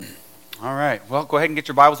All right. Well, go ahead and get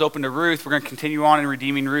your Bibles open to Ruth. We're going to continue on in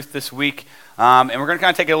Redeeming Ruth this week. And we're going to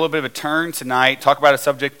kind of take a little bit of a turn tonight, talk about a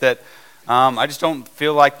subject that I just don't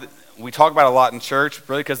feel like we talk about a lot in church,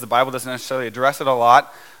 really because the Bible doesn't necessarily address it a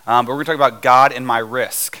lot. But we're going to talk about God and my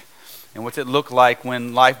risk. And what's it look like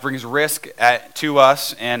when life brings risk to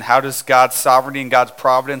us, and how does God's sovereignty and God's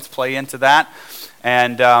providence play into that?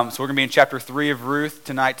 And so we're going to be in chapter 3 of Ruth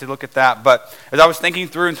tonight to look at that. But as I was thinking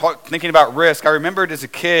through and thinking about risk, I remembered as a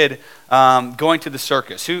kid going to the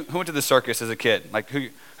circus. Who went to the circus as a kid? Like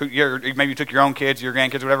maybe you took your own kids, your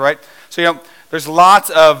grandkids, whatever, right? So, there's lots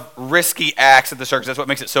of risky acts at the circus. That's what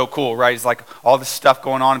makes it so cool, right? It's like all this stuff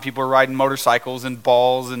going on, and people are riding motorcycles and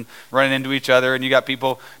balls and running into each other, and you got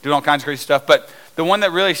people doing all kinds of crazy stuff. But the one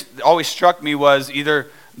that really always struck me was either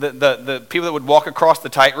the people that would walk across the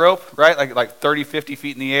tightrope, right? Like 30, 50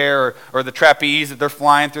 feet in the air, or the trapeze that they're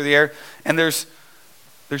flying through the air, and there's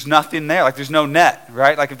nothing there. Like, there's no net,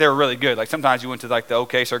 right? Like, if they were really good. Like, sometimes you went to, like, the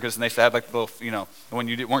OK Circus, and they still had, like, the little, the one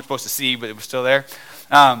you weren't supposed to see, but it was still there.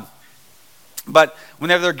 But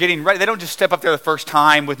whenever they're getting ready, they don't just step up there the first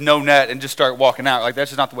time with no net and just start walking out. Like,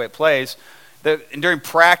 that's just not the way it plays. And during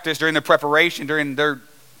practice, during their preparation, during their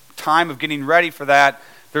time of getting ready for that,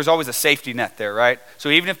 there's always a safety net there, right? So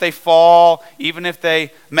even if they fall, even if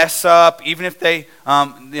they mess up, even if they,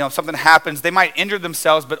 something happens, they might injure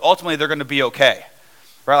themselves, but ultimately they're going to be okay.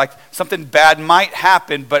 Right? Like, something bad might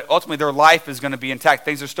happen, but ultimately their life is going to be intact.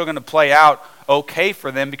 Things are still going to play out okay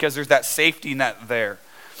for them because there's that safety net there.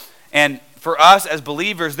 And for us as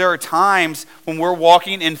believers, there are times when we're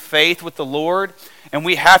walking in faith with the Lord, and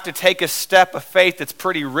we have to take a step of faith that's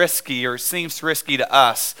pretty risky, or seems risky to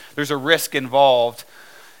us. There's a risk involved.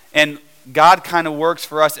 And God kind of works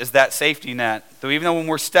for us as that safety net. So even though when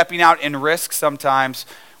we're stepping out in risk sometimes,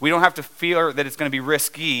 we don't have to feel that it's going to be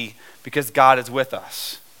risky because God is with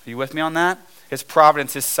us. Are you with me on that? His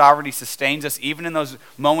providence, His sovereignty sustains us even in those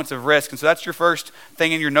moments of risk. And so that's your first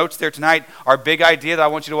thing in your notes there tonight. Our big idea that I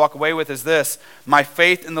want you to walk away with is this: my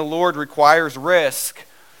faith in the Lord requires risk,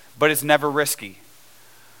 but it's never risky.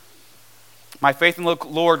 My faith in the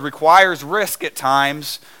Lord requires risk at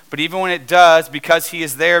times, but even when it does, because He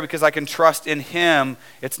is there, because I can trust in Him,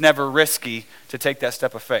 it's never risky to take that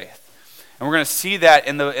step of faith. And we're going to see that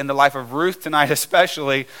in the life of Ruth tonight,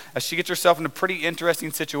 especially as she gets herself in a pretty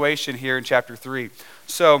interesting situation here in chapter 3.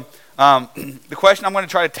 So the question I'm going to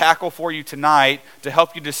try to tackle for you tonight to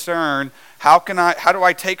help you discern how do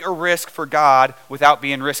I take a risk for God without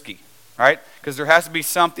being risky, right? Because there has to be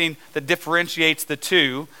something that differentiates the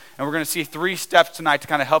two. And we're going to see 3 steps tonight to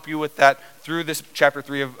kind of help you with that through this chapter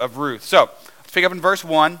 3 of Ruth. So let's pick up in verse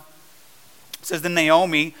 1. It says, "Then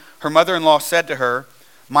Naomi, her mother-in-law, said to her,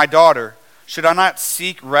 'My daughter, should I not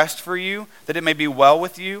seek rest for you, that it may be well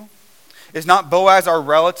with you? Is not Boaz our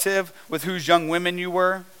relative, with whose young women you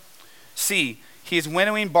were? See, he is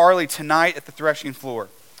winnowing barley tonight at the threshing floor.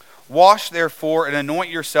 Wash, therefore, and anoint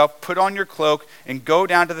yourself, put on your cloak, and go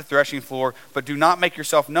down to the threshing floor, but do not make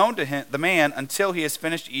yourself known to him, the man, until he has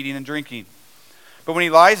finished eating and drinking. But when he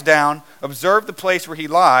lies down, observe the place where he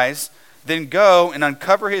lies, then go and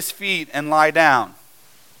uncover his feet and lie down.'"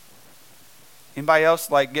 Anybody else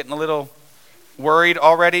getting a little worried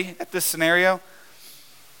already at this scenario?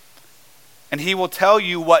 "And he will tell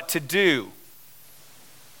you what to do."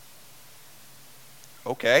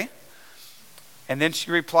 Okay. And then she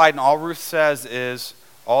replied, and all Ruth says is,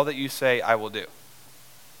 "All that you say, I will do."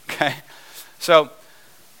 Okay. So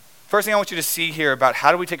first thing I want you to see here about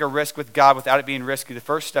how do we take a risk with God without it being risky, the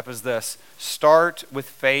first step is this: start with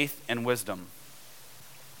faith and wisdom.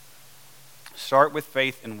 Start with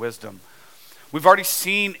faith and wisdom. We've already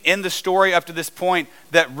seen in the story up to this point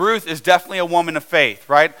that Ruth is definitely a woman of faith,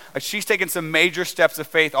 right? Like, she's taken some major steps of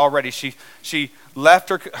faith already. She left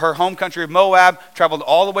her home country of Moab, traveled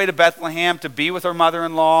all the way to Bethlehem to be with her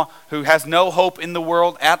mother-in-law, who has no hope in the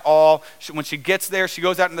world at all. When she gets there, she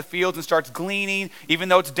goes out in the fields and starts gleaning, even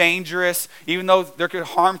though it's dangerous, even though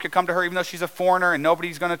harm could come to her, even though she's a foreigner and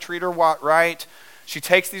nobody's going to treat her right. She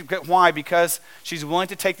takes these. Why? Because she's willing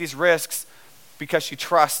to take these risks because she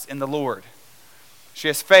trusts in the Lord. She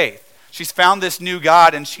has faith. She's found this new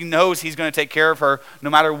God, and she knows He's going to take care of her no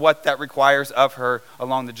matter what that requires of her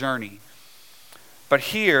along the journey. But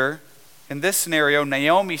here, in this scenario,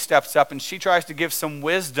 Naomi steps up and she tries to give some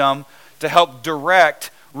wisdom to help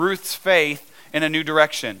direct Ruth's faith in a new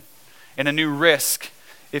direction, in a new risk,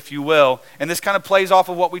 if you will. And this kind of plays off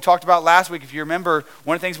of what we talked about last week. If you remember,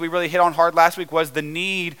 one of the things we really hit on hard last week was the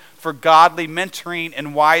need for godly mentoring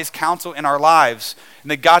and wise counsel in our lives. And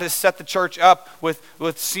that God has set the church up with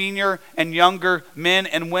senior and younger men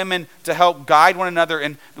and women to help guide one another.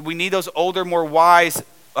 And we need those older, more wise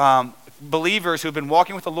believers who have been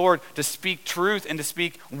walking with the Lord to speak truth and to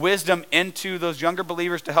speak wisdom into those younger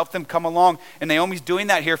believers to help them come along. And Naomi's doing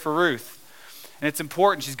that here for Ruth. And it's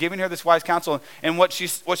important. She's giving her this wise counsel. And what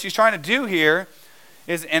she's trying to do here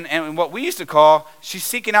is, and what we used to call, she's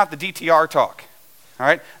seeking out the DTR talk. All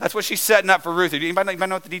right? That's what she's setting up for Ruth. Anybody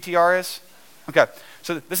know what the DTR is? Okay.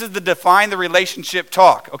 So this is the define the relationship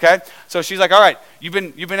talk, okay? So she's like, all right, you've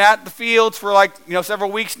been at the fields for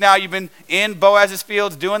several weeks now. You've been in Boaz's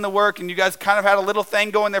fields doing the work, and you guys kind of had a little thing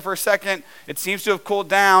going there for a second. It seems to have cooled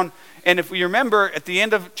down. And if we remember, at the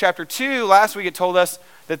end of chapter 2, last week it told us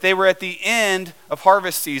that they were at the end of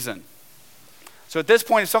harvest season. So at this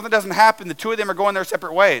point, if something doesn't happen, the two of them are going their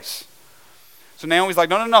separate ways. So Naomi's like,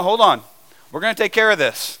 no, hold on. We're going to take care of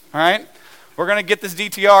this, all right? We're going to get this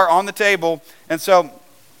DTR on the table. And so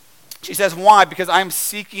she says, why? Because I'm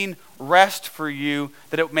seeking rest for you,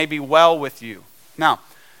 that it may be well with you. Now,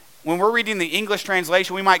 when we're reading the English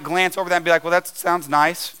translation, we might glance over that and be like, well, that sounds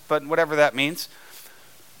nice, but whatever that means.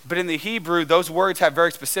 But in the Hebrew, those words have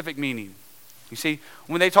very specific meaning. You see,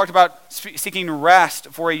 when they talked about seeking rest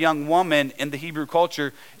for a young woman in the Hebrew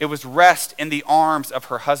culture, it was rest in the arms of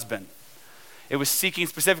her husband. It was seeking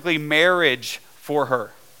specifically marriage for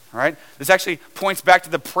her. All right? This actually points back to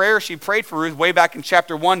the prayer she prayed for Ruth way back in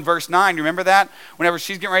chapter 1, verse 9. You remember that? Whenever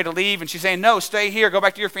she's getting ready to leave and she's saying, no, stay here. Go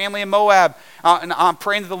back to your family in Moab. And I'm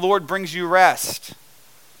praying that the Lord brings you rest,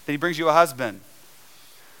 that he brings you a husband.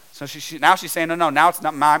 So now she's saying, no, now it's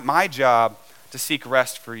not my job to seek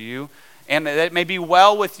rest for you. And that it may be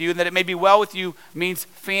well with you. And that it may be well with you means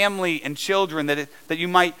family and children, that you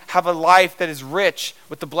might have a life that is rich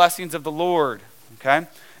with the blessings of the Lord. Okay?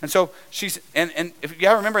 And so and if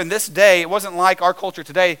you remember, in this day, it wasn't like our culture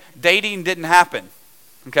today. Dating didn't happen,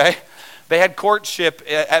 okay? They had courtship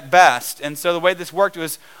at best. And so the way this worked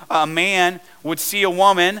was a man would see a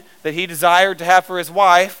woman that he desired to have for his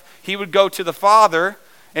wife. He would go to the father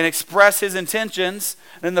and express his intentions.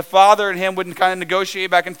 Then the father and him would kind of negotiate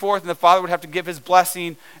back and forth, and the father would have to give his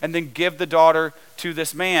blessing and then give the daughter to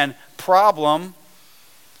this man. Problem,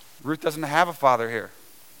 Ruth doesn't have a father here.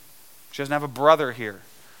 She doesn't have a brother here.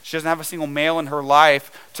 She doesn't have a single male in her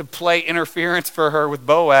life to play interference for her with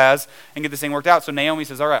Boaz and get this thing worked out. So Naomi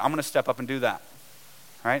says, all right, I'm going to step up and do that.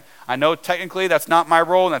 All right? I know technically that's not my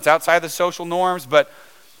role and that's outside the social norms, but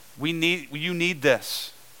you need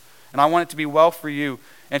this. And I want it to be well for you.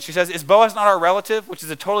 And she says, is Boaz not our relative? Which is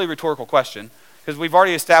a totally rhetorical question, because we've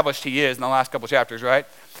already established he is in the last couple chapters, right?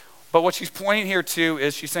 But what she's pointing here to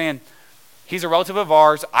is she's saying, he's a relative of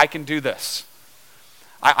ours. I can do this.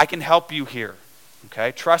 I can help you here.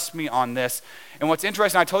 Okay, trust me on this. And what's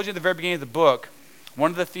interesting, I told you at the very beginning of the book,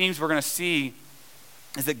 one of the themes we're going to see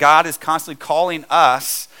is that God is constantly calling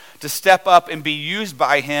us to step up and be used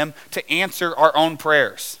by him to answer our own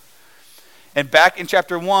prayers. And back in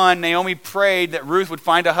chapter 1, Naomi prayed that Ruth would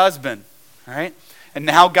find a husband. All right? And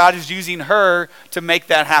now God is using her to make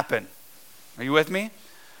that happen. Are you with me?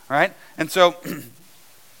 All right? And so,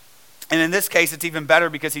 and in this case, it's even better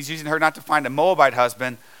because he's using her not to find a Moabite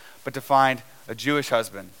husband, but to find a Jewish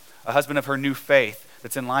husband, a husband of her new faith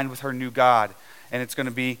that's in line with her new God. And it's going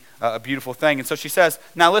to be a beautiful thing. And so she says,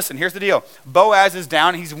 now listen, here's the deal. Boaz is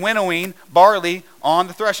down. He's winnowing barley on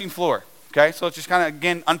the threshing floor. Okay, so let's just kind of,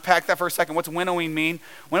 again, unpack that for a second. What's winnowing mean?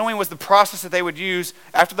 Winnowing was the process that they would use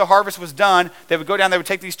after the harvest was done. They would go down, they would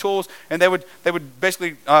take these tools, and they would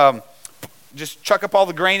basically just chuck up all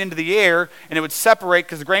the grain into the air, and it would separate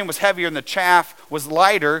because the grain was heavier and the chaff was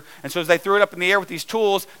lighter. And so as they threw it up in the air with these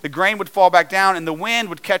tools, the grain would fall back down, and the wind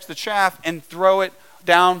would catch the chaff and throw it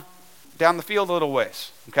down the field a little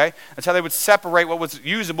ways. Okay, that's how they would separate what was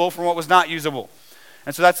usable from what was not usable.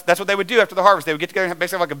 And so that's what they would do after the harvest. They would get together and have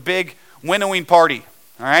basically like a big winnowing party,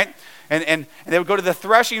 all right? And they would go to the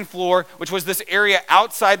threshing floor, which was this area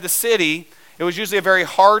outside the city. It was usually a very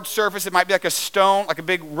hard surface. It might be like a stone, like a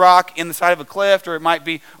big rock in the side of a cliff, or it might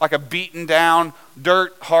be like a beaten down,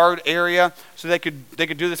 dirt, hard area. So they could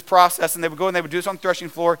do this process, and they would go and they would do this on the threshing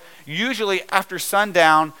floor, usually after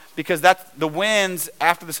sundown, because that's the winds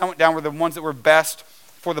after the sun went down were the ones that were best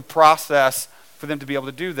for the process for them to be able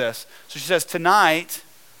to do this. So she says, tonight,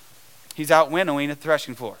 he's out winnowing at the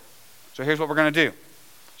threshing floor. So here's what we're going to do.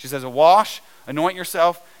 She says, wash, anoint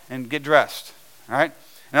yourself, and get dressed. All right?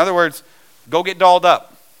 In other words, go get dolled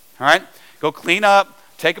up. All right? Go clean up,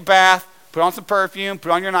 take a bath, put on some perfume,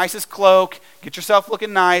 put on your nicest cloak, get yourself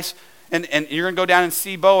looking nice, and you're going to go down and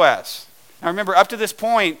see Boaz. Now remember, up to this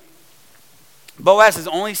point, Boaz has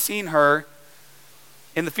only seen her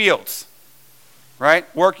in the fields,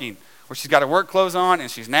 right? Working. Where she's got her work clothes on,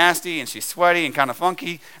 and she's nasty, and she's sweaty, and kind of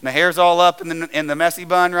funky, and the hair's all up in the messy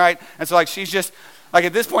bun, right? And so, like, she's just, like,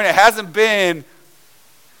 at this point, it hasn't been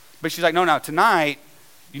But she's like, no, tonight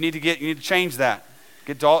you need to change that.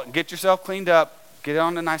 Get yourself cleaned up, get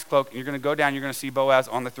on a nice cloak, and you're going to go down, you're going to see Boaz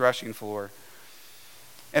on the threshing floor.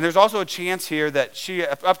 And there's also a chance here that she,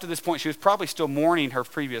 up to this point, she was probably still mourning her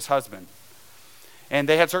previous husband. And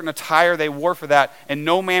they had certain attire they wore for that, and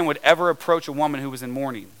no man would ever approach a woman who was in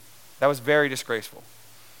mourning. That was very disgraceful.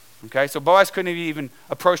 Okay, so Boaz couldn't have even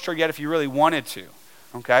approached her yet if he really wanted to.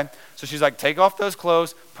 Okay, so she's like, take off those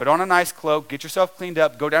clothes, put on a nice cloak, get yourself cleaned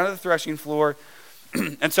up, go down to the threshing floor.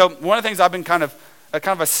 And so one of the things I've been kind of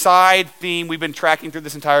a side theme we've been tracking through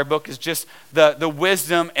this entire book is just the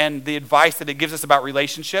wisdom and the advice that it gives us about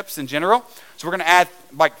relationships in general. So we're going to add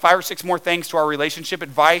like 5 or 6 more things to our relationship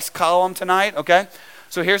advice column tonight, okay?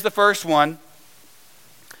 So here's the first one.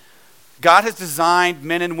 God has designed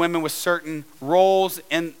men and women with certain roles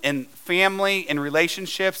in family, in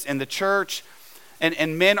relationships, in the church,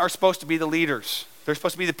 and men are supposed to be the leaders. They're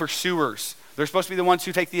supposed to be the pursuers. They're supposed to be the ones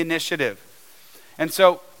who take the initiative. And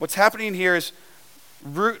so what's happening here is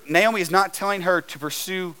Naomi is not telling her to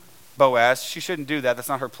pursue Boaz. She shouldn't do that. That's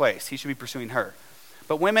not her place. He should be pursuing her.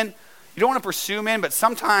 But women, you don't want to pursue men, but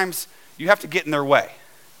sometimes you have to get in their way.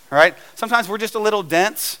 All right? Sometimes we're just a little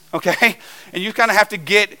dense, okay? And you kind of have to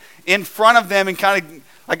get in front of them and kind of,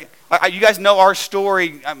 like, you guys know our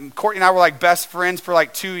story. Courtney and I were like best friends for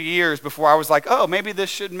like 2 years before I was like, oh, maybe this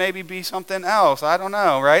should maybe be something else. I don't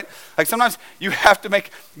know, right? Like sometimes you have to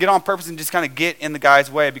get on purpose and just kind of get in the guy's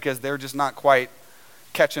way because they're just not quite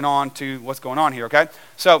catching on to what's going on here, okay?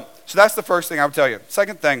 So that's the first thing I would tell you.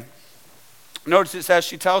 Second thing, notice it says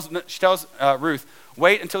she tells Ruth,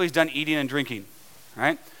 wait until he's done eating and drinking, all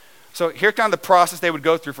right? So here's kind of the process they would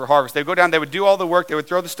go through for harvest. They would go down, they would do all the work, they would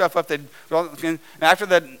throw the stuff up, and after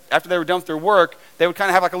they were done with their work, they would kind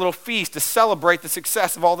of have like a little feast to celebrate the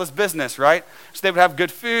success of all this business, right? So they would have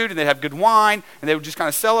good food, and they'd have good wine, and they would just kind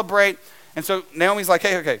of celebrate. And so Naomi's like,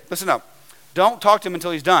 hey, okay, listen up. Don't talk to him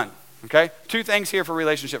until he's done, okay? 2 things here for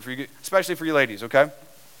relationship, for you, especially for you ladies, okay?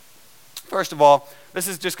 First of all, this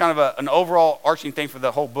is just kind of an overall arching thing for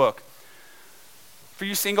the whole book. For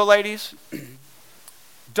you single ladies,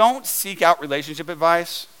 don't seek out relationship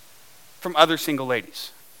advice from other single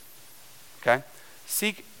ladies, okay?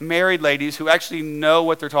 Seek married ladies who actually know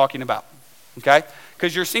what they're talking about, okay?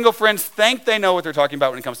 Because your single friends think they know what they're talking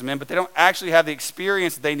about when it comes to men, but they don't actually have the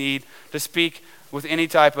experience that they need to speak with any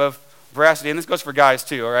type of veracity. And this goes for guys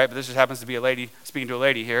too, all right? But this just happens to be a lady speaking to a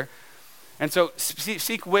lady here. And so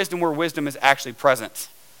seek wisdom where wisdom is actually present.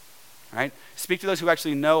 Right? Speak to those who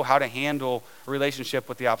actually know how to handle a relationship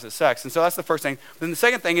with the opposite sex. And so that's the first thing. Then the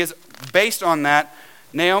second thing is, based on that,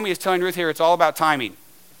 Naomi is telling Ruth here it's all about timing.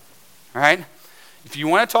 All right? If you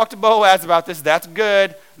want to talk to Boaz about this, that's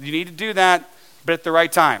good. You need to do that, but at the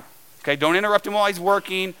right time. Okay? Don't interrupt him while he's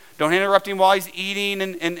working. Don't interrupt him while he's eating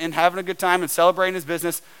and having a good time and celebrating his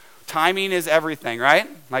business. Timing is everything, right?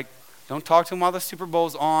 Like, don't talk to him while the Super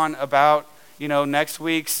Bowl's on about, next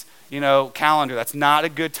week's calendar. That's not a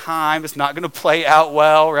good time. It's not going to play out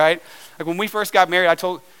well, right? Like when we first got married, I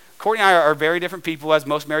told Courtney and I are very different people, as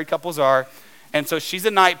most married couples are. And so she's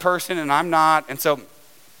a night person and I'm not. And so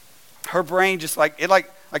her brain just like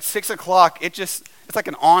 6 o'clock, it's like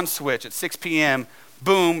an on switch at 6 p.m.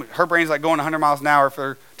 Boom, her brain's like going 100 miles an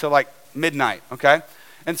hour till like midnight, okay?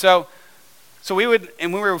 And so we would,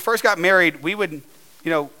 and when we first got married, we would,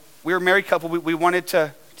 we were a married couple, we wanted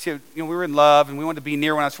to, we were in love and we wanted to be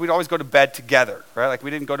near one another. So we'd always go to bed together, right? Like we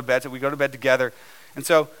didn't go to bed, so we'd go to bed together. And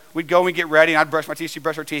so we'd go and we'd get ready, and I'd brush my teeth, she'd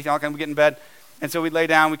brush her teeth, and all that, and we'd get in bed. And so we'd lay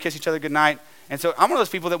down, we'd kiss each other goodnight. And so I'm one of those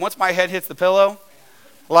people that once my head hits the pillow,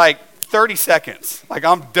 like 30 seconds, like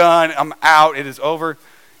I'm done, I'm out, it is over.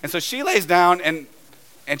 And so she lays down and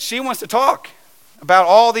she wants to talk about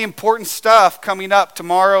all the important stuff coming up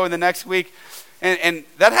tomorrow and the next week. And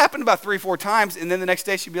that happened about 3-4 times, and then the next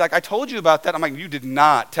day she'd be like, I told you about that. I'm like, you did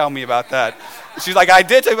not tell me about that. She's like, I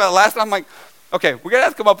did tell you about it last time. I'm like, okay, we're going to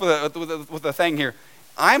have to come up with a thing here.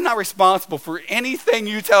 I'm not responsible for anything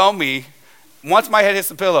you tell me once my head hits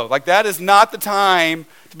the pillow. Like, that is not the time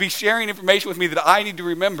to be sharing information with me that I need to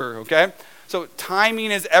remember, okay? So timing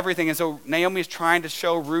is everything, and so Naomi is trying to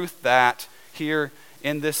show Ruth that here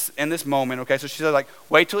in this moment, okay? So she said, like,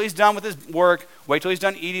 wait till he's done with his work, wait till he's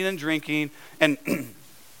done eating and drinking, and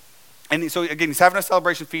so again, he's having a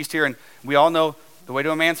celebration feast here, and we all know the way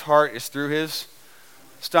to a man's heart is through his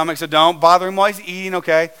stomach, so don't bother him while he's eating,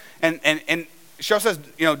 okay? And she also says,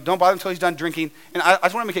 don't bother him until he's done drinking, and I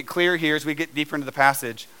just want to make it clear here as we get deeper into the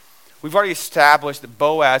passage, we've already established that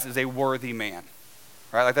Boaz is a worthy man,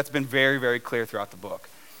 right? Like that's been very, very clear throughout the book.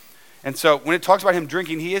 And so when it talks about him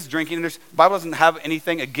drinking, he is drinking. And the Bible doesn't have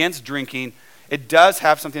anything against drinking. It does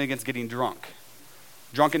have something against getting drunk.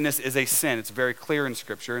 drunkenness is a sin. It's very clear in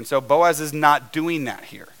Scripture. And so Boaz is not doing that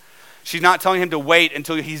here. She's not telling him to wait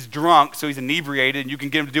until he's drunk so he's inebriated and you can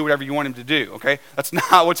get him to do whatever you want him to do, okay? That's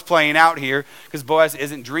not what's playing out here because Boaz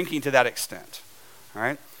isn't drinking to that extent, all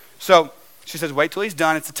right? So she says, wait till he's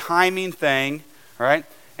done. It's a timing thing, all right?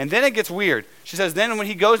 And then it gets weird. She says, then when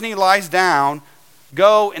he goes and he lies down,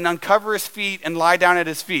 go and uncover his feet and lie down at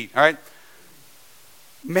his feet, all right?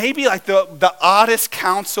 Maybe like the oddest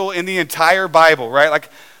counsel in the entire Bible, right? Like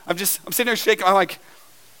I'm sitting there shaking. I'm like,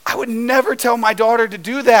 I would never tell my daughter to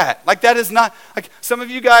do that. Like that is not, like some of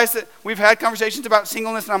you guys that we've had conversations about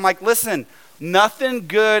singleness and I'm like, listen, nothing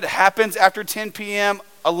good happens after 10 p.m.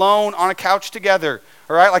 alone on a couch together,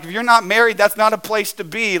 all right? Like if you're not married, that's not a place to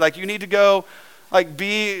be. Like you need to go like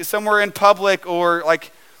be somewhere in public or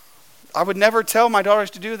like, I would never tell my daughters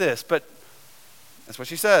to do this, but that's what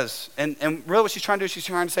she says. And really what she's trying to do is she's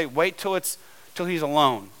trying to say, wait till he's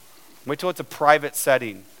alone. Wait till it's a private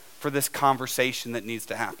setting for this conversation that needs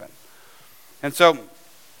to happen. And so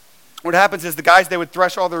what happens is the guys, they would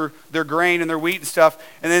thresh all their grain and their wheat and stuff,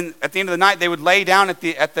 and then at the end of the night, they would lay down at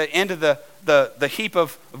the end of the heap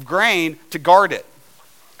of grain to guard it.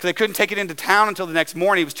 Because they couldn't take it into town until the next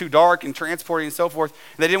morning. It was too dark and transporting and so forth.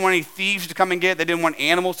 And they didn't want any thieves to come and get it. They didn't want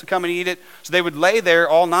animals to come and eat it. So they would lay there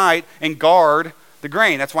all night and guard the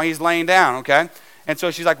grain. That's why he's laying down, okay? And so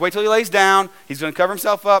she's like, wait till he lays down. He's going to cover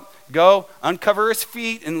himself up. Go uncover his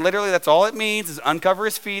feet. And literally that's all it means is uncover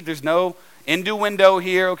his feet. There's no innuendo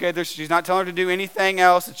here, okay? She's not telling her to do anything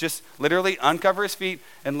else. It's just literally uncover his feet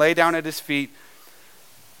and lay down at his feet.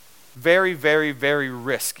 Very, very, very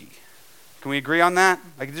risky. Can we agree on that?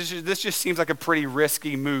 Like this just seems like a pretty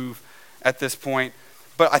risky move at this point.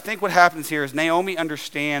 But I think what happens here is Naomi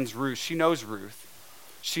understands Ruth. She knows Ruth.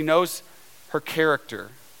 She knows her character.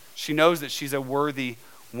 She knows that she's a worthy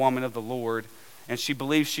woman of the Lord, and she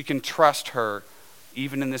believes she can trust her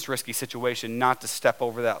even in this risky situation not to step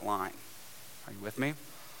over that line. Are you with me?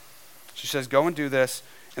 She says, go and do this.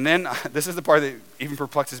 And then this is the part that even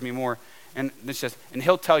perplexes me more. And then she says, and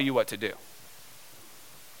he'll tell you what to do.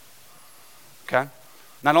 Okay?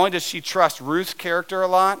 Not only does she trust Ruth's character a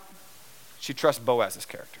lot, she trusts Boaz's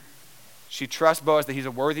character. She trusts Boaz that he's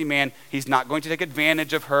a worthy man. He's not going to take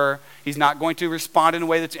advantage of her. He's not going to respond in a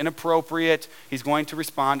way that's inappropriate. He's going to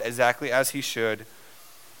respond exactly as he should.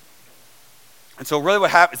 And so really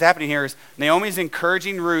what is happening here is Naomi's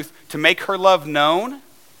encouraging Ruth to make her love known,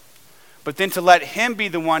 but then to let him be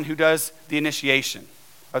the one who does the initiation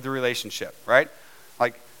of the relationship, right?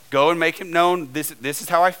 Like, go and make him known, this is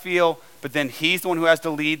how I feel, but then he's the one who has to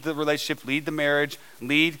lead the relationship, lead the marriage,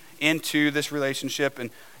 lead into this relationship. And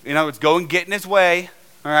in other words, go and get in his way,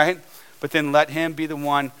 all right? But then let him be the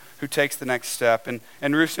one who takes the next step. And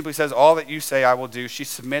Ruth simply says, all that you say I will do. She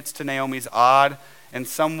submits to Naomi's odd and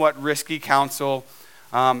somewhat risky counsel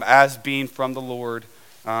as being from the Lord.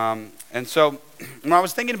 And so when I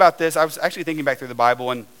was thinking about this, I was actually thinking back through the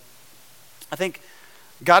Bible, and I think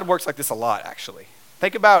God works like this a lot, actually.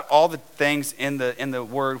 Think about all the things in the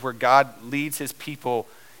Word where God leads his people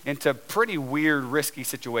into pretty weird, risky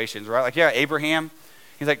situations, right? Like, yeah, Abraham,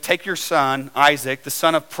 he's like, take your son, Isaac, the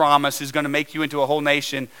son of promise, who's going to make you into a whole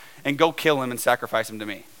nation, and go kill him and sacrifice him to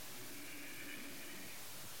me.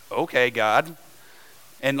 Okay, God.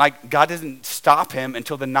 And like, God doesn't stop him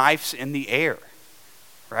until the knife's in the air,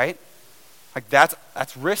 right? Like,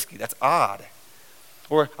 that's risky. That's odd.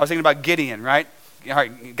 Or I was thinking about Gideon, right? All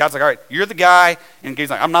right, God's like, all right, you're the guy. And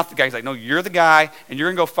Gideon's like, I'm not the guy. He's like, no, you're the guy, and you're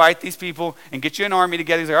going to go fight these people and get you an army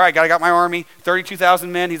together. He's like, all right, God, I got my army,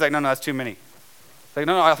 32,000 men. He's like, no, that's too many. He's like,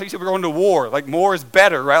 no, I think we're going to war. Like, more is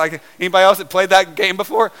better, right? Like, anybody else that played that game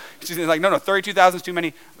before? She's like, no, 32,000 is too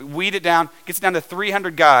many. Weed it down. Gets down to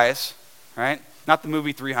 300 guys, right? Not the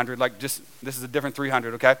movie 300, like just, this is a different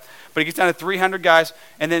 300, okay? But he gets down to 300 guys,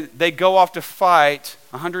 and then they go off to fight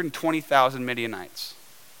 120,000 Midianites.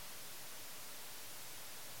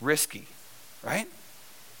 Risky, right?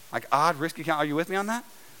 Like odd, risky count. Are you with me on that?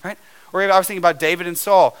 Right? Or I was thinking about David and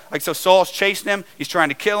Saul. Like, so Saul's chasing him. He's trying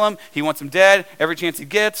to kill him. He wants him dead every chance he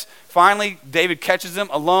gets. Finally, David catches him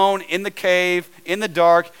alone in the cave, in the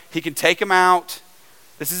dark. He can take him out.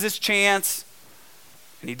 This is his chance.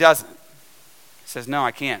 And he doesn't. He says, no,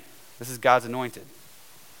 I can't. This is God's anointed.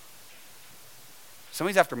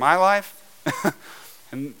 Somebody's after my life.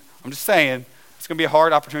 And I'm just saying, it's going to be a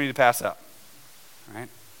hard opportunity to pass up. Right?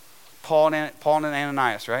 Paul and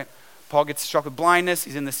Ananias, right? Paul gets struck with blindness.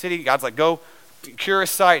 He's in the city. God's like, go cure his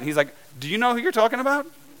sight. And he's like, do you know who you're talking about?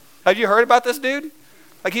 Have you heard about this dude?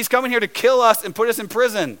 Like, he's coming here to kill us and put us in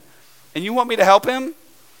prison. And you want me to help him? And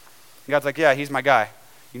God's like, yeah, he's my guy.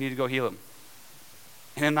 You need to go heal him.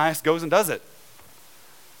 And Ananias goes and does it.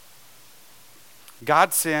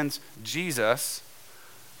 God sends Jesus,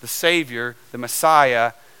 the Savior, the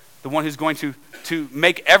Messiah, the one who's going to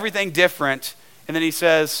make everything different, and then he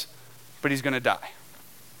says, but he's going to die.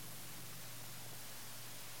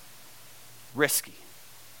 Risky,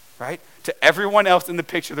 right? To everyone else in the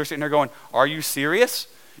picture, they're sitting there going, are you serious?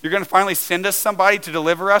 You're going to finally send us somebody to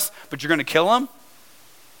deliver us, but you're going to kill him?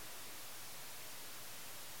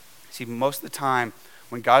 See, most of the time,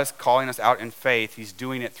 when God is calling us out in faith, he's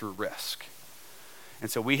doing it through risk. And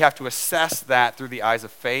so we have to assess that through the eyes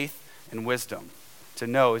of faith and wisdom to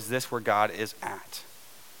know, is this where God is at?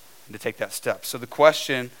 And to take that step. So the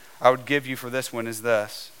question I would give you for this one is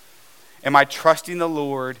this: am I trusting the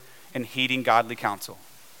Lord and heeding godly counsel?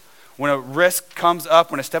 When a risk comes up,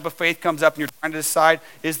 when a step of faith comes up and you're trying to decide,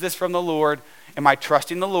 is this from the Lord? Am I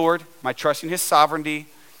trusting the Lord? Am I trusting his sovereignty?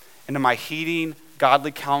 And am I heeding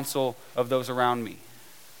godly counsel of those around me?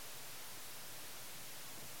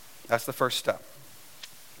 That's the first step.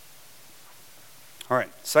 All right,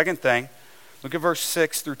 second thing, look at verse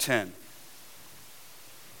 6 through 10.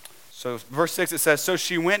 So verse 6, it says, so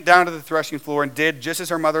she went down to the threshing floor and did just as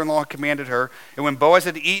her mother-in-law commanded her. And when Boaz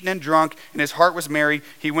had eaten and drunk and his heart was merry,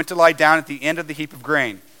 he went to lie down at the end of the heap of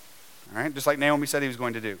grain. All right, just like Naomi said he was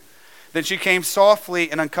going to do. Then she came softly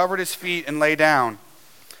and uncovered his feet and lay down.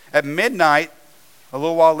 At midnight, a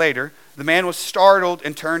little while later, the man was startled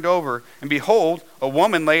and turned over. And behold, a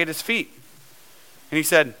woman lay at his feet. And he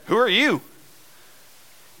said, who are you?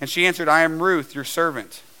 And she answered, I am Ruth, your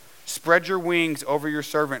servant. Spread your wings over your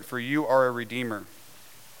servant, for you are a redeemer.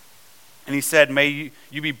 And he said, may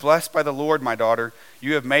you be blessed by the Lord, my daughter.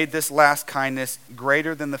 You have made this last kindness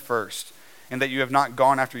greater than the first, and that you have not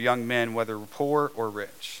gone after young men, whether poor or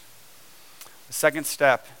rich. The second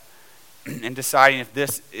step in deciding if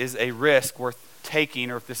this is a risk worth taking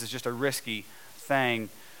or if this is just a risky thing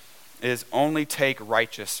is only take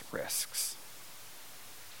righteous risks.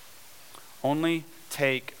 Only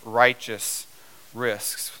take righteous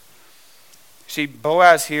risks. See,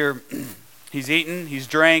 Boaz here, he's eaten, he's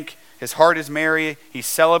drank, his heart is merry, he's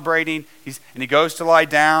celebrating, and he goes to lie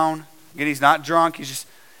down. Again, he's not drunk,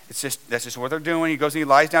 that's just what they're doing. He goes and he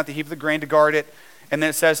lies down at the heap of the grain to guard it. And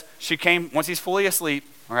then it says, she came, once he's fully asleep,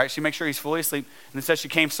 all right, she makes sure he's fully asleep, and it says she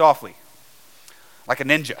came softly, like a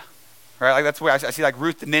ninja. Right, like that's where I see like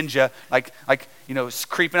Ruth the ninja, like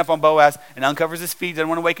creeping up on Boaz and uncovers his feet. Doesn't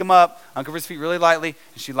want to wake him up. Uncovers his feet really lightly,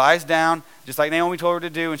 and she lies down just like Naomi told her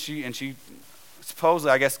to do. And she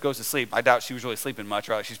supposedly, I guess, goes to sleep. I doubt she was really sleeping much.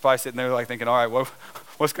 Right, she's probably sitting there like thinking, all right,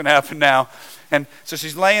 what's going to happen now? And so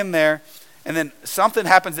she's laying there, and then something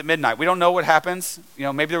happens at midnight. We don't know what happens.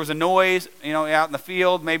 Maybe there was a noise, out in the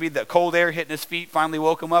field. Maybe the cold air hitting his feet finally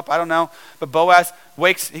woke him up. I don't know. But Boaz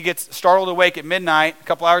wakes. He gets startled awake at midnight. A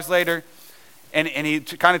couple hours later. And he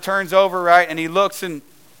kind of turns over, right, and he looks, and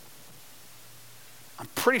I'm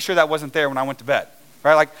pretty sure that wasn't there when I went to bed,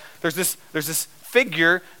 right? Like there's this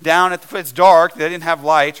figure down at the foot. It's dark. They didn't have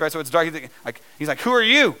lights, right? So it's dark. He's like, who are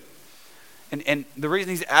you? And the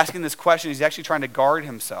reason he's asking this question is he's actually trying to guard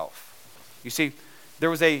himself. You see, there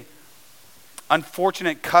was a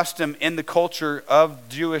unfortunate custom in the culture of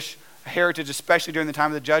Jewish heritage, especially during the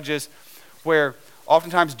time of the Judges, where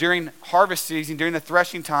oftentimes during harvest season, during the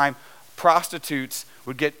threshing time, prostitutes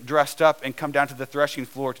would get dressed up and come down to the threshing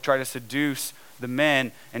floor to try to seduce the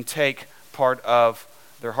men and take part of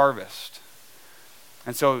their harvest.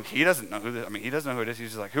 And so he doesn't know who he doesn't know who it is. He's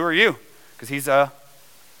just like, who are you? Because he's a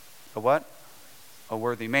what? A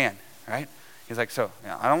worthy man, right? He's like, so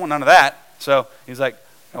I don't want none of that. So he's like,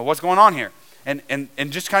 what's going on here? And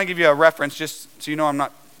just kind of give you a reference, just so you know I'm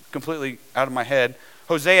not completely out of my head.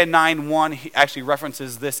 Hosea 9:1 he actually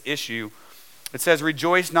references this issue. It says,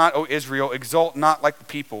 rejoice not, O Israel, exult not like the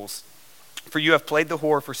peoples. For you have played the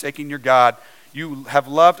whore, forsaking your God. You have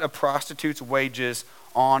loved a prostitute's wages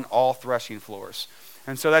on all threshing floors.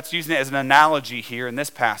 And so that's using it as an analogy here in this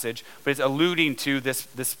passage, but it's alluding to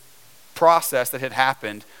this process that had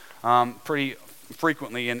happened pretty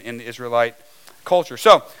frequently in the Israelite culture.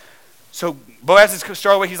 So Boaz is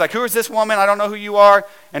started away. He's like, who is this woman? I don't know who you are.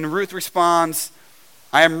 And Ruth responds,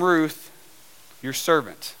 I am Ruth, your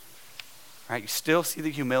servant. Right? You still see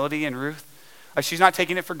the humility in Ruth. Like she's not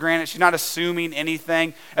taking it for granted. She's not assuming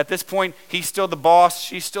anything. At this point, he's still the boss.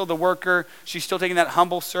 She's still the worker. She's still taking that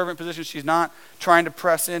humble servant position. She's not trying to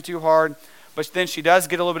press in too hard. But then she does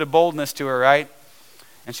get a little bit of boldness to her, right?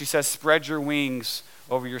 And she says, spread your wings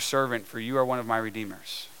over your servant, for you are one of my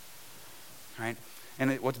redeemers. Right?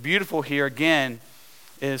 And what's beautiful here, again,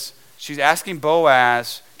 is she's asking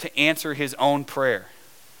Boaz to answer his own prayer.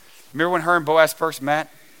 Remember when her and Boaz first met?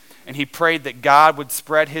 And he prayed that God would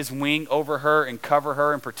spread his wing over her and cover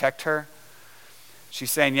her and protect her.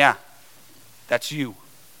 She's saying, yeah, That's you.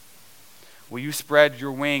 Will you spread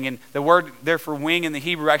your wing? And the word there for wing in the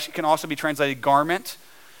Hebrew actually can also be translated garment.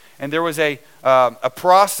 And there was a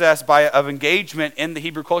process of engagement in the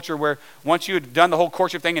Hebrew culture where once you had done the whole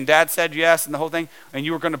courtship thing and dad said yes and the whole thing, and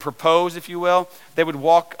you were going to propose, if you will, they would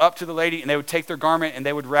walk up to the lady and they would take their garment and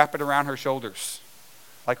they would wrap it around her shoulders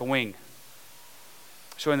like a wing,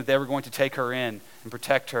 showing that they were going to take her in and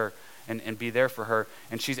protect her and be there for her.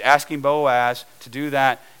 And she's asking Boaz to do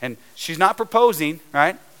that. And she's not proposing,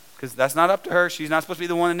 right? Because that's not up to her. She's not supposed to be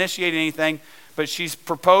the one initiating anything, but she's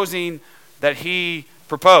proposing that he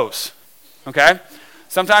propose, okay?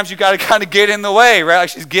 Sometimes you got to kind of get in the way, right? Like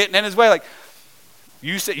she's getting in his way. Like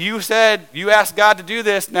you said you asked God to do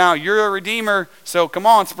this. Now you're a redeemer, so come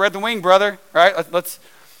on, spread the wing, brother, right? Let's.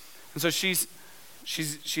 And so she's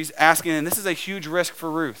asking, and this is a huge risk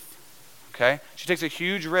for Ruth, okay? She takes a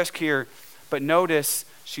huge risk here, but notice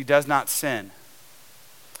she does not sin.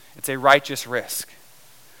 It's a righteous risk.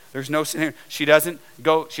 There's no sin here.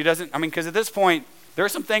 Because at this point, there are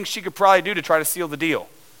some things she could probably do to try to seal the deal,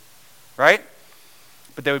 right?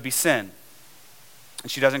 But there would be sin.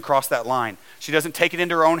 And she doesn't cross that line. She doesn't take it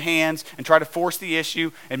into her own hands and try to force the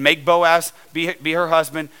issue and make Boaz be her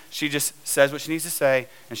husband. She just says what she needs to say,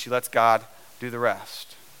 and she lets God do the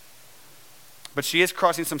rest. But she is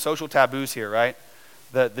crossing some social taboos here, right?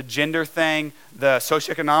 The gender thing, the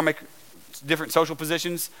socioeconomic, different social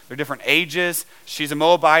positions, they're different ages. She's a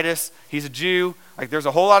Moabitess, he's a Jew. Like there's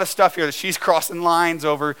a whole lot of stuff here that she's crossing lines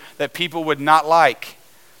over that people would not like.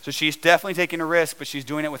 So she's definitely taking a risk, but she's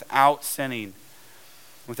doing it without sinning,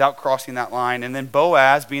 without crossing that line. And then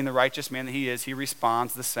Boaz, being the righteous man that he is, he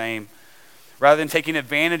responds the same. Rather than taking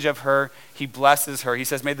advantage of her, he blesses her. He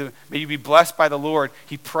says, may you be blessed by the Lord.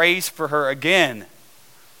 He prays for her again.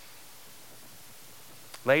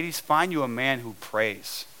 Ladies, find you a man who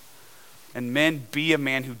prays. And men, be a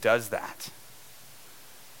man who does that.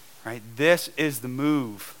 Right? This is the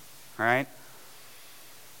move. Right?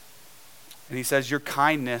 And he says, your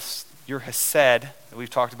kindness, your hesed, that we've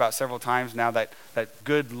talked about several times now, that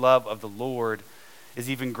good love of the Lord is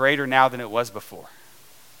even greater now than it was before.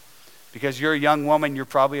 Because you're a young woman, you're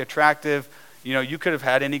probably attractive. You know, you could have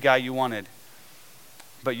had any guy you wanted.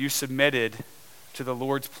 But you submitted to the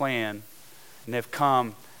Lord's plan and have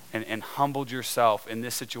come and humbled yourself in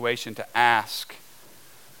this situation to ask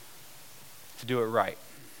to do it right.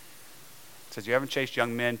 It says you haven't chased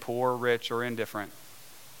young men, poor, rich, or indifferent.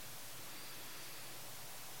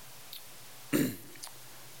 You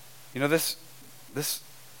know, this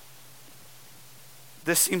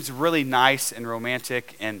seems really nice and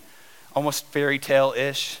romantic and almost fairy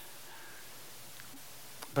tale-ish.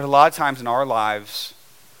 But a lot of times in our lives,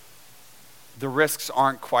 the risks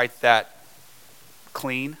aren't quite that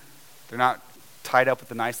clean. They're not tied up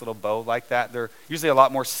with a nice little bow like that. They're usually a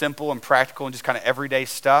lot more simple and practical and just kind of everyday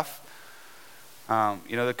stuff.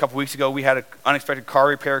 A couple weeks ago, we had an unexpected car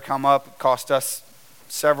repair come up. It cost us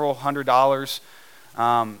several $100s.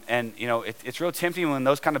 It's real tempting when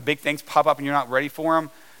those kind of big things pop up and you're not ready for them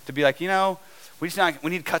to be like, we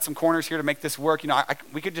need to cut some corners here to make this work.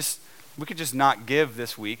 We could just not give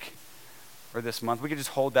this week or this month. We could just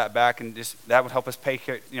hold that back and that would help us pay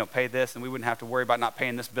this, and we wouldn't have to worry about not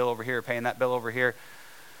paying this bill over here, paying that bill over here.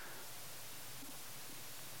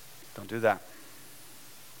 Don't do that.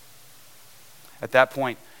 At that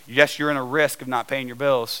point, yes, you're in a risk of not paying your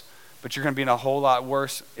bills, but you're going to be in a whole lot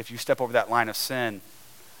worse if you step over that line of sin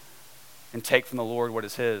and take from the Lord what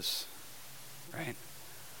is his, right?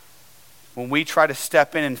 When we try to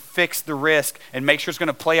step in and fix the risk and make sure it's going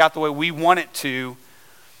to play out the way we want it to,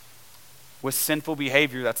 with sinful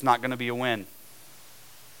behavior, that's not going to be a win.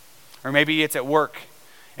 Or maybe it's at work,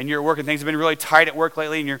 and you're at work and things have been really tight at work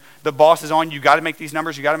lately, and the boss is on, you got to make these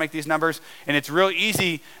numbers, and it's real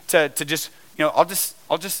easy to just, I'll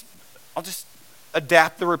just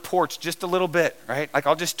adapt the reports just a little bit, right? Like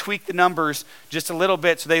I'll just tweak the numbers just a little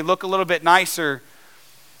bit so they look a little bit nicer.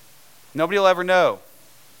 Nobody will ever know.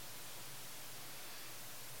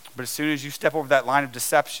 But as soon as you step over that line of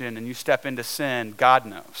deception and you step into sin, God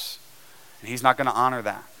knows. And he's not going to honor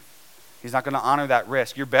that. He's not going to honor that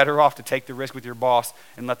risk. You're better off to take the risk with your boss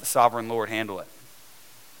and let the sovereign Lord handle it.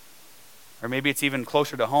 Or maybe it's even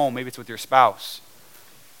closer to home. Maybe it's with your spouse.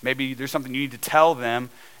 Maybe there's something you need to tell them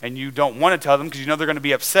and you don't want to tell them because you know they're going to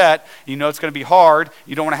be upset. You know it's going to be hard.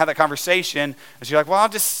 You don't want to have that conversation. And so you're like, well, I'll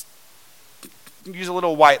just use a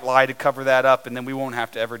little white lie to cover that up and then we won't have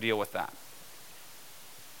to ever deal with that.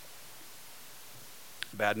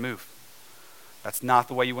 Bad move. That's not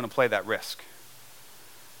the way you want to play that risk.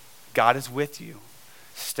 God is with you.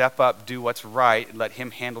 Step up, do what's right, and let him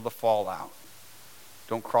handle the fallout.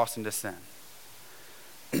 Don't cross into sin.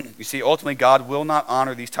 You see, ultimately, God will not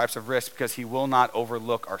honor these types of risks because he will not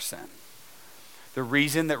overlook our sin. The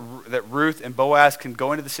reason that Ruth and Boaz can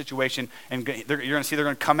go into the situation and you're going to see they're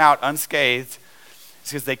going to come out unscathed is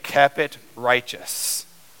because they kept it righteous.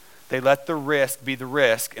 They let the risk be the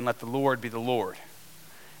risk and let the Lord be the Lord.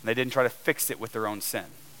 And they didn't try to fix it with their own sin.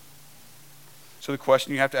 So the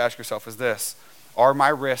question you have to ask yourself is this: are my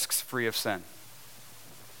risks free of sin?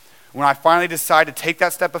 When I finally decide to take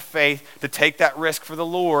that step of faith, to take that risk for the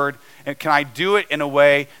Lord, and can I do it in a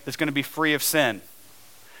way that's going to be free of sin?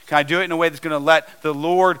 Can I do it in a way that's going to let the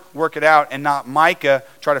Lord work it out and not Micah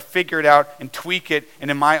try to figure it out and tweak it and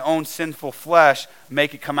in my own sinful flesh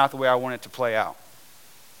make it come out the way I want it to play out?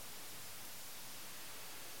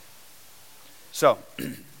 So,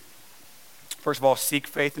 first of all, seek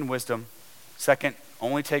faith and wisdom. Second,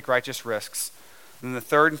 only take righteous risks. And then the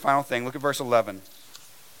third and final thing, look at verse 11.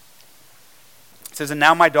 It says, "And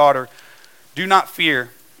now, my daughter, do not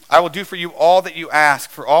fear. I will do for you all that you ask,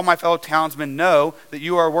 for all my fellow townsmen know that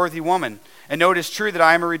you are a worthy woman. And know it is true that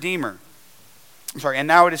I am a redeemer. And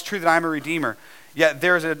now it is true that I am a redeemer. Yet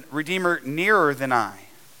there is a redeemer nearer than I.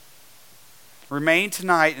 Remain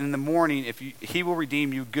tonight, and in the morning, if he will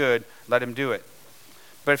redeem you, good, let him do it.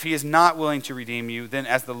 But if he is not willing to redeem you, then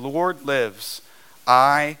as the Lord lives,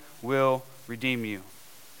 I will redeem you.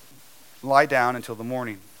 Lie down until the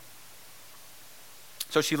morning."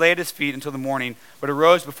 So she lay at his feet until the morning, but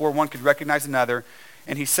arose before one could recognize another.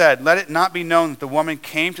 And he said, "Let it not be known that the woman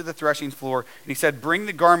came to the threshing floor." And he said, "Bring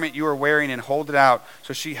the garment you are wearing and hold it out."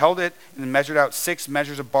 So she held it and measured out 6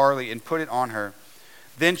 measures of barley and put it on her.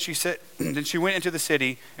 Then she went into the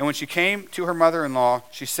city, and when she came to her mother-in-law,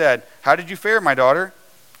 she said, "How did you fare, my daughter?"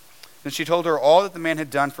 Then she told her all that the man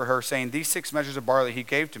had done for her, saying, "These 6 measures of barley he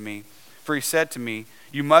gave to me, for he said to me,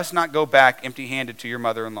 'You must not go back empty-handed to your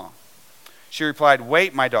mother-in-law.' She replied,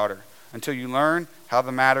 'Wait, my daughter, until you learn how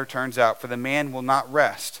the matter turns out, for the man will not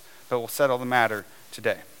rest, but will settle the matter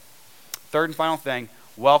today.'" Third and final thing,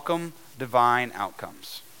 welcome divine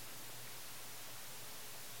outcomes.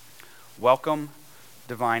 Welcome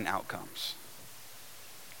divine outcomes.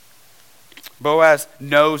 Boaz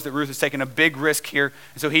knows that Ruth is taking a big risk here,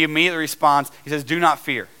 and so he immediately responds. He says, "Do not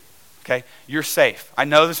fear. Okay, you're safe. I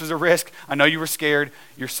know this was a risk. I know you were scared.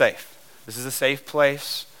 You're safe. This is a safe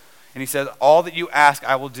place." And he says, "All that you ask,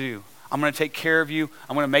 I will do. I'm going to take care of you.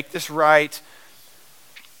 I'm going to make this right."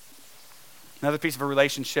 Another piece of a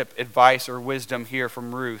relationship advice or wisdom here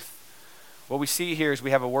from Ruth. What we see here is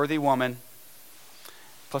we have a worthy woman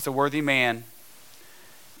plus a worthy man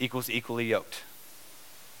equals equally yoked.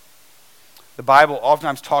 The Bible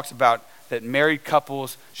oftentimes talks about that married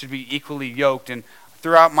couples should be equally yoked. And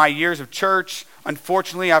throughout my years of church,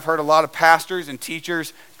 unfortunately, I've heard a lot of pastors and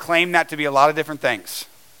teachers claim that to be a lot of different things.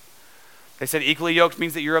 They said equally yoked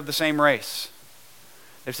means that you're of the same race.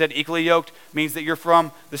 They've said equally yoked means that you're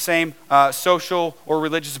from the same social or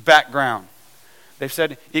religious background. They've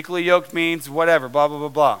said equally yoked means whatever, blah, blah, blah,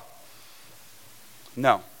 blah.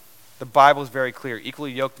 No. The Bible is very clear.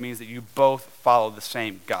 Equally yoked means that you both follow the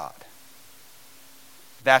same God.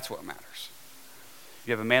 That's what matters.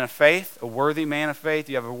 You have a man of faith, a worthy man of faith.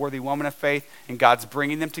 You have a worthy woman of faith, and God's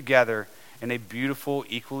bringing them together in a beautiful,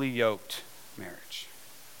 equally yoked marriage.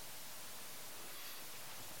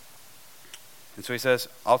 And so he says,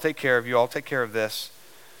 "I'll take care of you. I'll take care of this."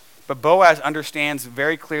 But Boaz understands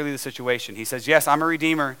very clearly the situation. He says, "Yes, I'm a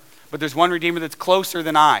redeemer, but there's one redeemer that's closer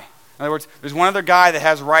than I." In other words, there's one other guy that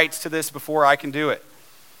has rights to this before I can do it.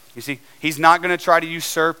 You see, he's not going to try to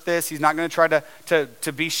usurp this. He's not going to try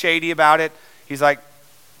to be shady about it. He's like,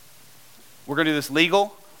 we're going to do this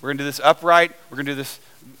legal. We're going to do this upright. We're going to do this.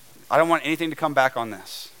 I don't want anything to come back on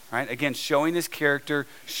this. Right? Again, showing his character,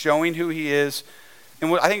 showing who he is. And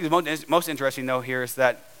what I think is most interesting, though, here is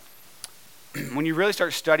that when you really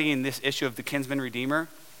start studying this issue of the kinsman redeemer,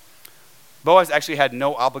 Boaz actually had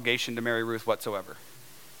no obligation to marry Ruth whatsoever.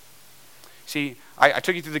 See, I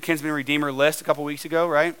took you through the kinsman redeemer list a couple weeks ago,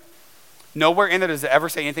 right? Nowhere in there does it ever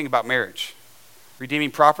say anything about marriage.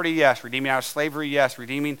 Redeeming property, yes. Redeeming out of slavery, yes.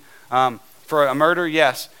 Redeeming for a murder,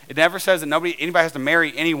 yes. It never says that anybody has to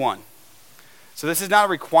marry anyone. So this is not a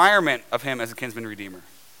requirement of him as a kinsman redeemer.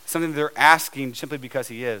 Something they're asking simply because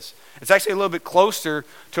he is. It's actually a little bit closer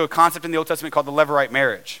to a concept in the Old Testament called the Levirate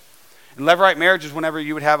marriage. And Levirate marriage is whenever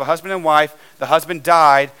you would have a husband and wife, the husband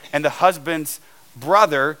died, and the husband's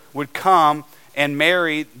brother would come and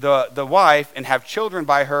marry the wife and have children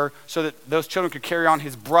by her so that those children could carry on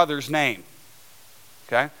his brother's name.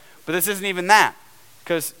 Okay? But this isn't even that,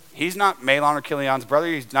 because he's not Mahlon or Chilion's brother.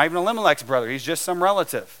 He's not even Elimelech's brother. He's just some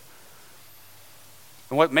relative.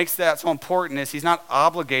 And what makes that so important is he's not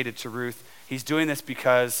obligated to Ruth. He's doing this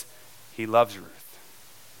because he loves Ruth.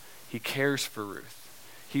 He cares for Ruth.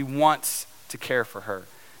 He wants to care for her.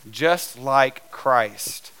 Just like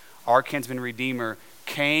Christ, our kinsman redeemer,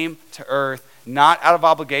 came to earth not out of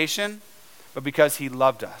obligation, but because he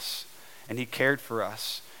loved us and he cared for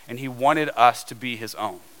us and he wanted us to be his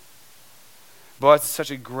own. Boaz is such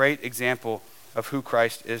a great example of who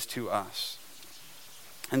Christ is to us.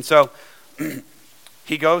 And so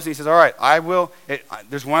he goes and he says, all right,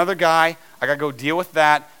 there's one other guy. I got to go deal with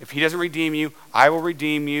that. If he doesn't redeem you, I will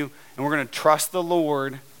redeem you. And we're going to trust the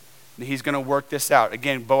Lord that he's going to work this out.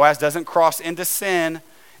 Again, Boaz doesn't cross into sin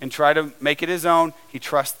and try to make it his own. He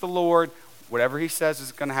trusts the Lord. Whatever he says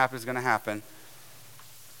is going to happen is going to happen.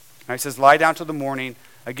 Now he says, lie down till the morning.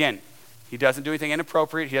 Again, he doesn't do anything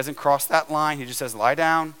inappropriate. He doesn't cross that line. He just says, lie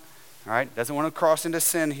down. All right? Doesn't want to cross into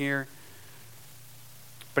sin here.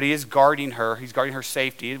 But he is guarding her. He's guarding her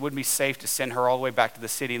safety. It wouldn't be safe to send her all the way back to the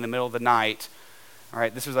city in the middle of the night. All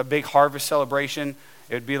right? This was a big harvest celebration.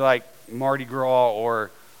 It would be like Mardi Gras or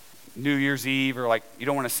New Year's Eve, or like, you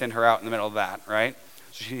don't want to send her out in the middle of that, right?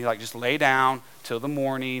 So she just lay down till the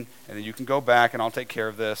morning, and then you can go back and I'll take care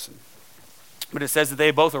of this. But it says that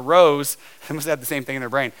they both arose. They must have had the same thing in their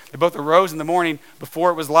brain. They both arose in the morning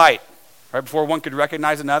before it was light, right? Before one could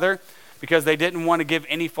recognize another, because they didn't want to give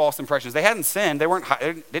any false impressions. They hadn't sinned. They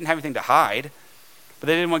didn't have anything to hide, but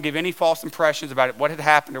they didn't want to give any false impressions about what had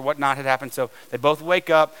happened or what not had happened. So they both wake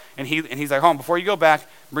up, and he's like, before you go back,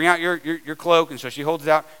 bring out your cloak. And so she holds it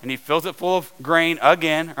out, and he fills it full of grain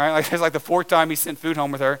again. Right? Like it's like the fourth time he sent food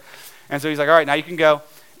home with her. And so he's like, all right, now you can go.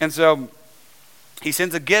 And so he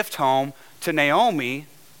sends a gift home to Naomi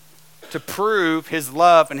to prove his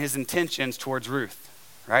love and his intentions towards Ruth.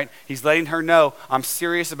 Right? He's letting her know, I'm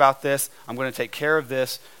serious about this. I'm going to take care of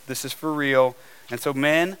this. This is for real. And so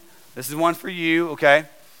men, this is one for you, okay?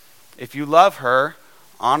 If you love her,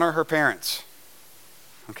 honor her parents.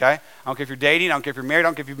 Okay? I don't care if you're dating. I don't care if you're married. I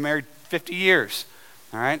don't care if you've been married 50 years.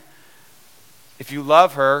 All right? If you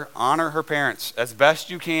love her, honor her parents as best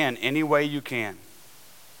you can, any way you can.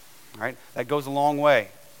 All right? That goes a long way.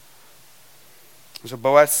 So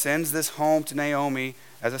Boaz sends this home to Naomi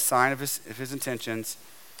as a sign of his intentions.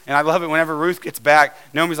 And I love it whenever Ruth gets back,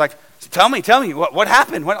 Naomi's like, tell me, what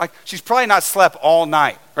happened? She's probably not slept all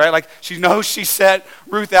night, right? Like, she knows she set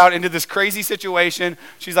Ruth out into this crazy situation.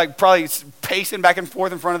 She's like probably pacing back and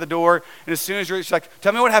forth in front of the door. And as soon as she's like,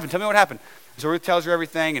 tell me what happened. So Ruth tells her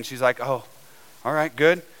everything, and she's like, oh, all right,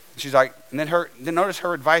 good. And she's like, and then notice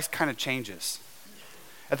her advice kind of changes.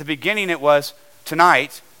 At the beginning it was,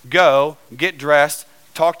 tonight, go, get dressed,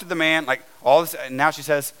 talk to the man, like all this. And now she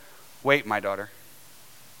says, wait, my daughter.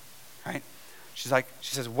 Right? She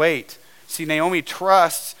says, wait. See, Naomi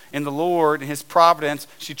trusts in the Lord and his providence.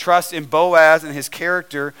 She trusts in Boaz and his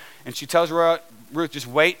character. And she tells Ruth, just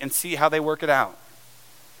wait and see how they work it out.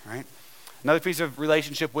 Right? Another piece of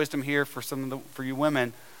relationship wisdom here for for you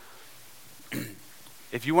women.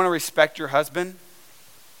 If you want to respect your husband,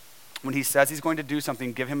 when he says he's going to do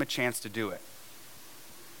something, give him a chance to do it.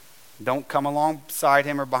 Don't come alongside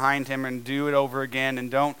him or behind him and do it over again, and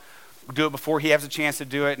don't do it before he has a chance to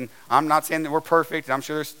do it. And I'm not saying that we're perfect. I'm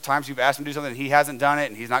sure there's times you've asked him to do something and he hasn't done it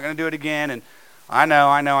and he's not going to do it again. And I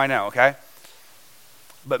know, okay?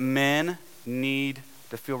 But men need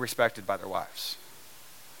to feel respected by their wives.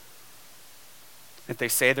 If they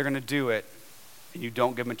say they're going to do it and you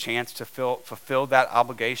don't give them a chance to fulfill that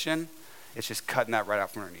obligation, it's just cutting that right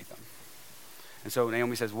out from underneath them. And so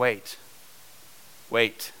Naomi says, wait.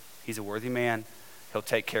 He's a worthy man. He'll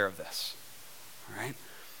take care of this. All right?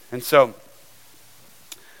 And so,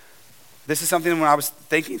 this is something when I was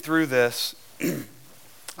thinking through this,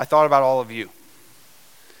 I thought about all of you.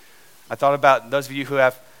 I thought about those of you who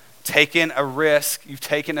have taken a risk, you've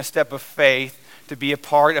taken a step of faith to be a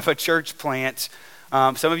part of a church plant.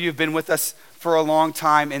 Some of you have been with us for a long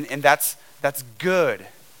time, and that's good.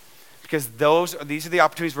 Because these are the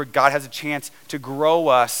opportunities where God has a chance to grow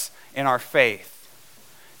us in our faith,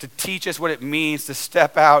 to teach us what it means to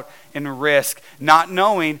step out and risk, not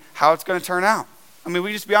knowing how it's going to turn out. I mean,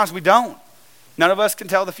 we just be honest, we don't. None of us can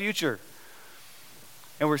tell the future.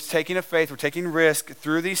 And we're taking a faith, we're taking risk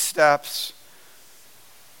through these steps.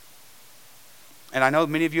 And I know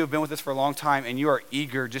many of you have been with us for a long time, and you are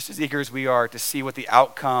eager, just as eager as we are, to see what the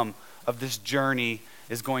outcome of this journey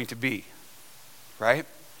is going to be. Right?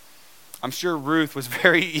 I'm sure Ruth was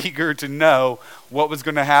very eager to know what was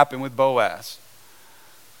going to happen with Boaz.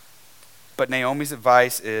 But Naomi's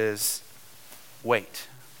advice is, wait.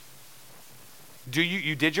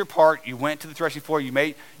 You did your part. You went to the threshing floor.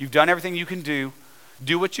 You've done everything you can do.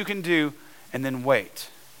 Do what you can do, and then wait.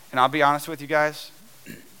 And I'll be honest with you guys.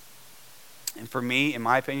 And for me, in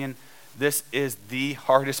my opinion, this is the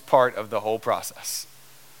hardest part of the whole process.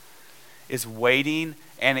 is waiting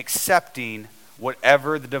and accepting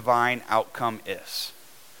whatever the divine outcome is.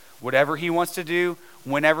 Whatever he wants to do,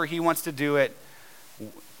 whenever he wants to do it,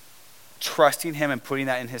 trusting him and putting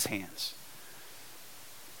that in his hands.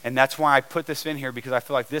 And that's why I put this in here, because I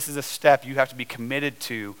feel like this is a step you have to be committed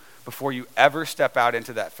to before you ever step out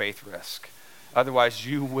into that faith risk. Otherwise,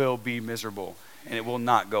 you will be miserable and it will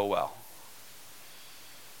not go well.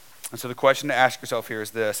 And so the question to ask yourself here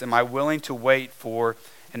is this: am I willing to wait for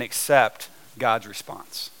and accept God's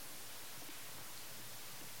response?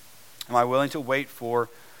 Am I willing to wait for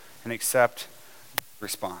and accept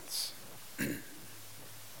response?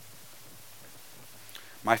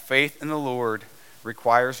 My faith in the Lord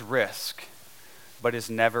requires risk, but is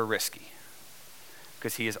never risky,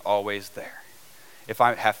 because he is always there. If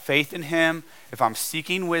I have faith in him, if I'm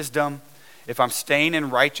seeking wisdom, if I'm staying in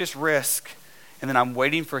righteous risk, and then I'm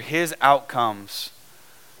waiting for his outcomes,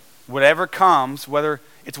 whatever comes, whether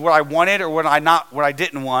it's what I wanted or what I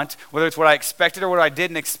didn't want, whether it's what I expected or what I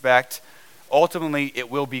didn't expect, ultimately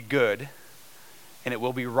it will be good and it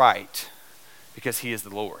will be right, because he is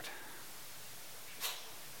the Lord.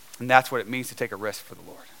 And that's what it means to take a risk for the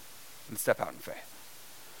Lord and step out in faith.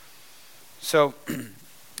 So,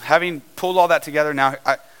 having pulled all that together now,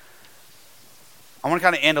 I want to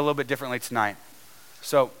kind of end a little bit differently tonight.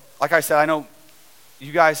 So, like I said, I know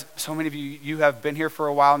you guys, so many of you have been here for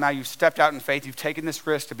a while now. You've stepped out in faith. You've taken this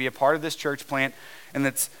risk to be a part of this church plant, and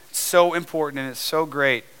it's so important and it's so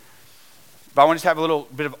great. But I want to just have a little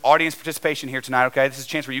bit of audience participation here tonight, okay? This is a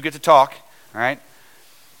chance where you get to talk, all right?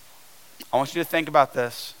 I want you to think about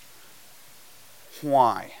this.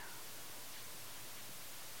 Why?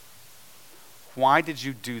 Why did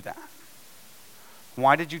you do that?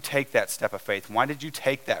 Why did you take that step of faith? Why did you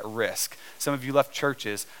take that risk? Some of you left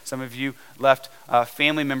churches. Some of you left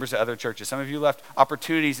family members of other churches. Some of you left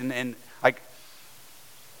opportunities. And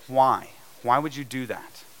why? Why would you do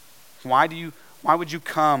that? Why would you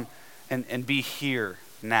come and be here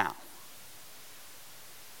now?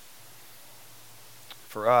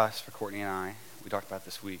 For us, for Courtney and I, we talked about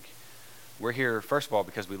this week, we're here, first of all,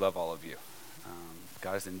 because we love all of you.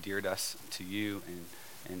 God has endeared us to you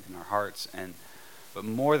and in our hearts. But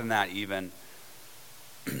more than that even,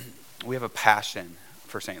 we have a passion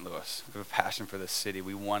for St. Louis. We have a passion for this city.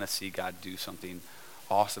 We want to see God do something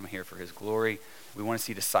awesome here for his glory. We want to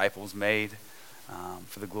see disciples made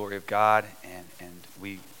for the glory of God. And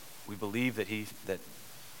we believe that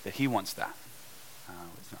he wants that.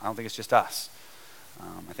 I don't think it's just us.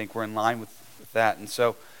 I think we're in line with that. And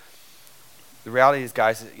so the reality is,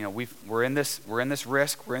 guys, you know, we're in this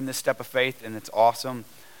risk, we're in this step of faith, and it's awesome.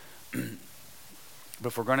 But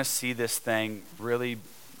if we're going to see this thing really,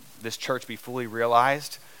 this church be fully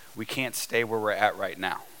realized, we can't stay where we're at right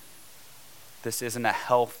now. This isn't a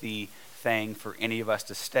healthy thing for any of us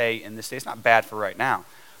to stay in this state. It's not bad for right now,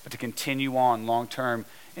 but to continue on long term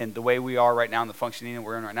in the way we are right now and the functioning that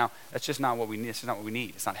we're in right now, that's just not what we need. It's not what we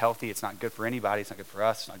need. It's not healthy. It's not good for anybody. It's not good for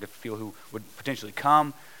us. It's not good for people who would potentially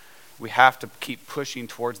come. We have to keep pushing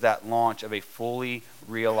towards that launch of a fully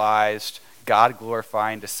realized,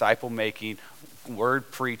 God-glorifying, disciple-making,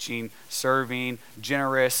 word-preaching, serving,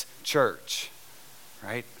 generous church,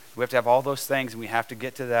 right? We have to have all those things, and we have to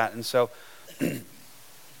get to that. And so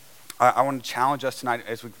I want to challenge us tonight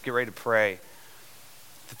as we get ready to pray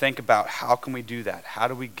to think about how can we do that? How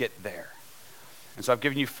do we get there? And so I've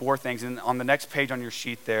given you 4 things, and on the next page on your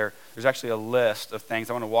sheet there's actually a list of things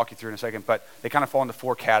I want to walk you through in a second, but they kind of fall into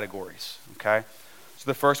 4 categories, okay? So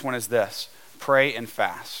the first one is this: pray and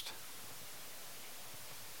fast.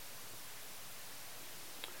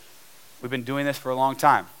 We've been doing this for a long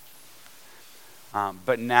time,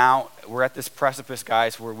 but now we're at this precipice,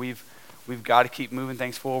 guys, where we've got to keep moving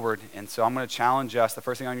things forward. And so I'm going to challenge us. The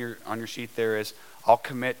first thing on your sheet there is, I'll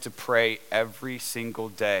commit to pray every single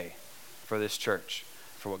day for this church,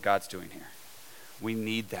 for what God's doing here. We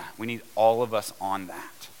need that. We need all of us on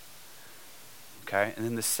that. Okay? And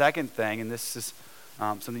then the second thing, and this is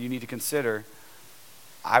something you need to consider,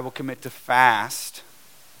 I will commit to fast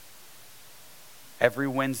every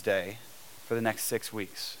Wednesday for the next 6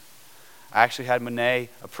 weeks. I actually had Monet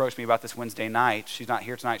approach me about this Wednesday night. She's not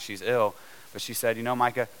here tonight. She's ill. But she said, you know,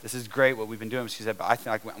 Micah, this is great what we've been doing. She said, but I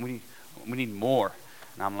think like we need more.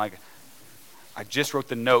 And I'm like, I just wrote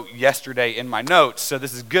the note yesterday in my notes, so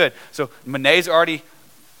this is good. So Monet's already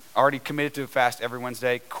committed to fast every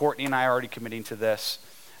Wednesday. Courtney and I are already committing to this.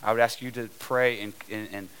 I would ask you to pray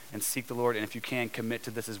and seek the Lord, and if you can, commit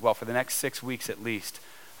to this as well. For the next 6 weeks at least,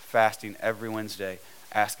 fasting every Wednesday,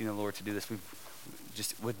 asking the Lord to do this. We've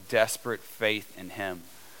just with desperate faith in him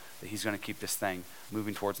that he's going to keep this thing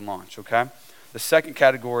moving towards launch, okay? The second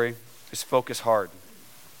category is focus hard.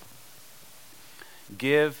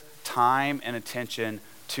 give time and attention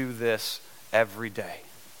to this every day.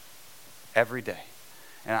 Every day.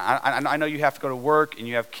 And I know you have to go to work and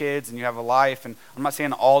you have kids and you have a life, and I'm not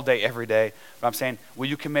saying all day, every day, but I'm saying, will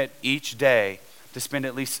you commit each day to spend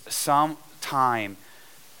at least some time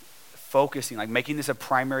focusing, like making this a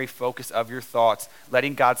primary focus of your thoughts,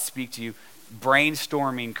 letting God speak to you,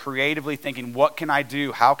 brainstorming, creatively thinking, what can I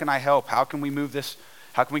do? How can I help? How can we move this?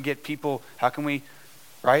 How can we get people? How can we,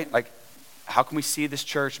 right? Like, how can we see this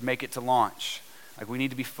church make it to launch? Like, we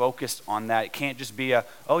need to be focused on that. It can't just be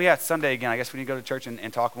oh yeah, it's Sunday again. I guess we need to go to church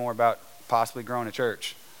and talk more about possibly growing a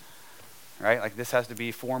church. Right? Like, this has to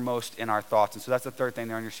be foremost in our thoughts. And so that's the third thing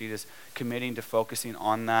there on your sheet, is committing to focusing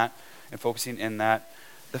on that and focusing in that.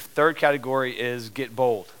 The third category is get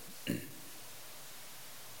bold.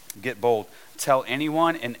 Get bold. Tell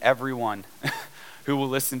anyone and everyone who will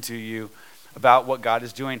listen to you about what God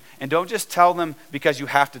is doing. And don't just tell them because you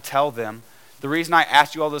have to tell them. The reason I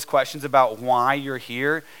asked you all those questions about why you're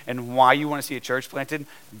here and why you want to see a church planted,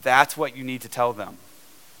 that's what you need to tell them.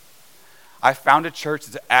 I found a church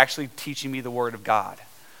that's actually teaching me the word of God.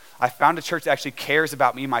 I found a church that actually cares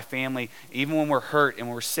about me and my family. Even when we're hurt and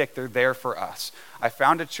when we're sick, they're there for us. I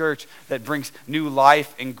found a church that brings new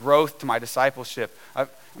life and growth to my discipleship. I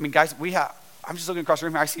mean, guys, I'm just looking across the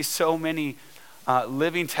room here. I see so many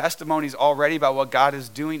living testimonies already about what God is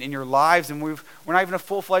doing in your lives, and we're not even a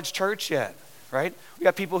full-fledged church yet. Right? We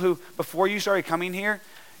got people who, before you started coming here,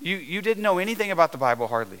 you didn't know anything about the Bible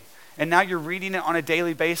hardly. And now you're reading it on a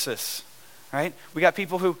daily basis. Right? We got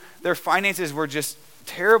people who their finances were just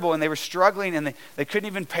terrible and they were struggling and they couldn't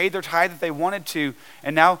even pay their tithe that they wanted to.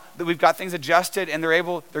 And now that we've got things adjusted and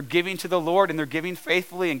they're giving to the Lord and they're giving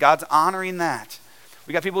faithfully and God's honoring that.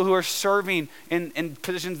 We got people who are serving in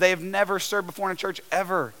positions they have never served before in a church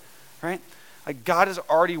ever. Right? Like, God is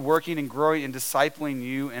already working and growing and discipling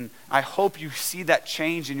you, and I hope you see that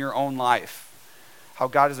change in your own life, how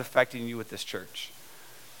God is affecting you with this church.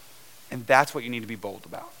 And that's what you need to be bold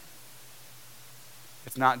about.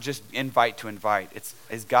 It's not just invite to invite.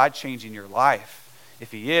 Is God changing your life?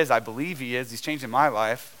 If he is, I believe he is. He's changing my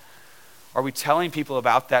life. Are we telling people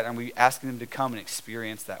about that, and are we asking them to come and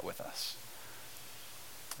experience that with us?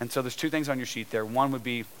 And so there's two things on your sheet there. One would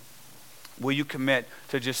be, will you commit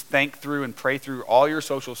to just think through and pray through all your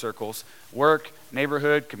social circles, work,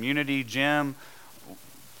 neighborhood, community, gym,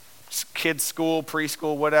 kids' school,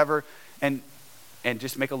 preschool, whatever, and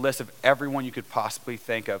just make a list of everyone you could possibly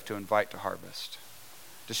think of to invite to Harvest,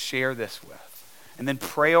 to share this with. And then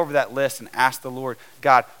pray over that list and ask the Lord,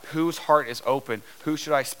 God, whose heart is open? Who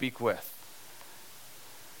should I speak with?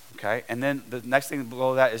 Okay, and then the next thing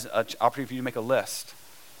below that is an opportunity for you to make a list.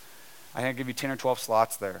 I can give you 10 or 12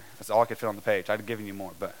 slots there. That's all I could fit on the page. I'd have given you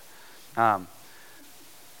more, but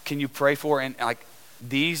can you pray for, and like,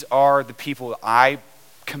 these are the people that I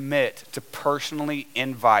commit to personally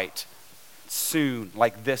invite soon,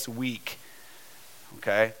 like this week.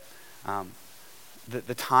 Okay?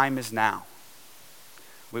 The time is now.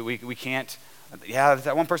 We can't,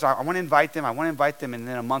 that one person, I want to invite them, and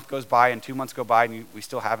then a month goes by and 2 months go by and we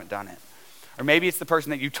still haven't done it. Or maybe it's the person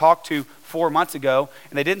that you talked to 4 months ago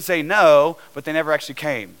and they didn't say no, but they never actually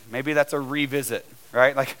came. Maybe that's a revisit,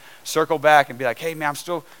 right? Like, circle back and be like, hey man, I'm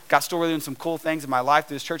still doing some cool things in my life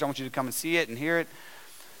through this church. I want you to come and see it and hear it.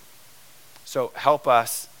 So help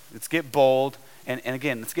us. Let's get bold. And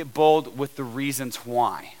again, let's get bold with the reasons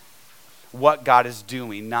why. What God is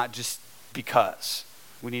doing, not just because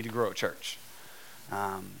we need to grow a church.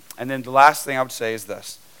 And then the last thing I would say is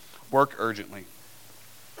this: work urgently.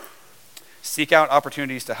 Seek out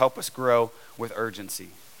opportunities to help us grow with urgency,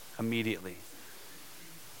 immediately.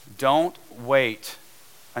 Don't wait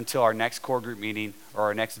until our next core group meeting or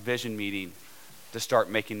our next vision meeting to start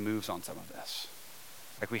making moves on some of this.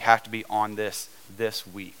 Like, we have to be on this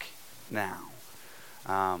week, now.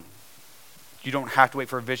 You don't have to wait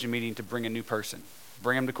for a vision meeting to bring a new person.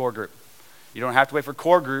 Bring them to core group. You don't have to wait for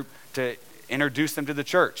core group to introduce them to the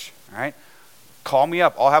church, all right? Call me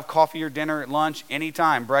up. I'll have coffee or dinner, lunch,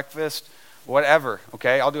 anytime, breakfast, whatever,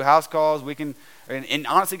 okay? I'll do house calls. We can, and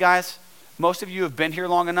honestly, guys, most of you have been here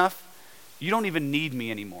long enough, you don't even need me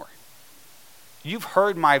anymore. You've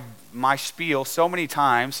heard my spiel so many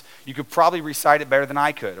times, you could probably recite it better than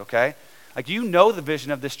I could, okay? Like, you know the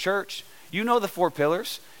vision of this church. You know the 4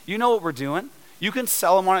 pillars. You know what we're doing. You can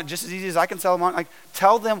sell them on it just as easy as I can sell them on it. Like,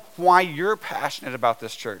 tell them why you're passionate about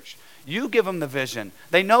this church. You give them the vision.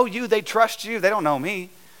 They know you. They trust you. They don't know me,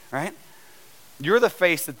 right? You're the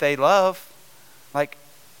face that they love. Like,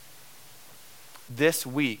 this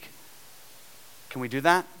week, can we do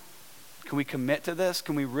that? Can we commit to this?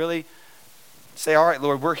 Can we really say, all right,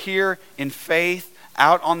 Lord, we're here in faith,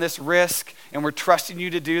 out on this risk, and we're trusting you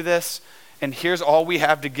to do this, and here's all we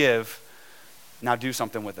have to give. Now do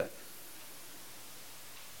something with it.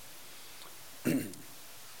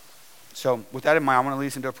 So with that in mind, I want to lead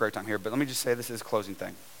us into a prayer time here, but let me just say this is a closing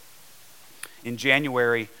thing. In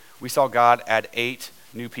January, we saw God add 8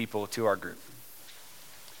 new people to our group.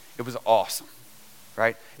 It was awesome,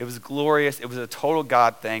 right? It was glorious. It was a total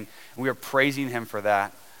God thing, and we are praising him for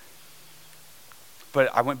that.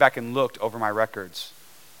 But I went back and looked over my records,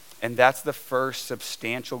 and that's the first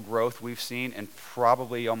substantial growth we've seen in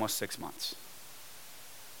probably almost 6 months.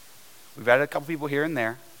 We've added a couple people here and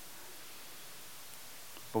there,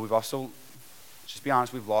 but we've also, just be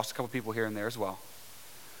honest, we've lost a couple people here and there as well.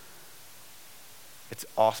 It's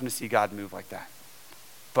awesome to see God move like that.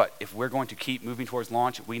 But if we're going to keep moving towards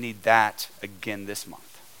launch, we need that again this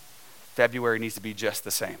month. February needs to be just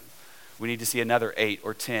the same. We need to see another 8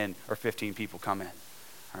 or 10 or 15 people come in.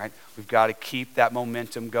 All right? We've got to keep that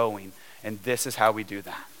momentum going, and this is how we do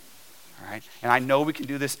that. All right? And I know we can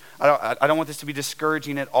do this. I don't want this to be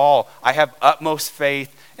discouraging at all. I have utmost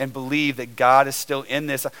faith and believe that God is still in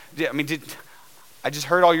this. I mean, I just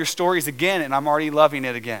heard all your stories again, and I'm already loving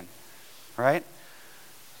it again. All right?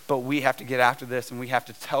 But we have to get after this, and we have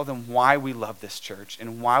to tell them why we love this church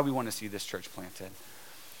and why we want to see this church planted.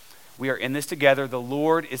 We are in this together. The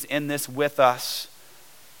Lord is in this with us.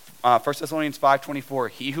 1 Thessalonians 5:24,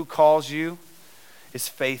 he who calls you is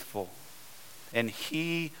faithful, and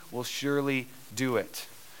he will surely do it.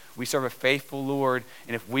 We serve a faithful Lord,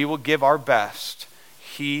 and if we will give our best,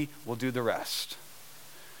 he will do the rest.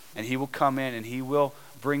 And he will come in, and he will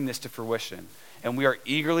bring this to fruition. And we are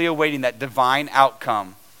eagerly awaiting that divine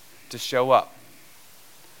outcome to show up.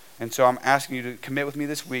 And so I'm asking you to commit with me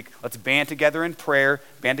this week. Let's band together in prayer,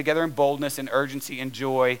 band together in boldness and urgency and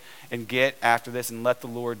joy, and get after this and let the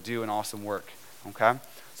Lord do an awesome work. Okay?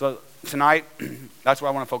 So tonight, that's what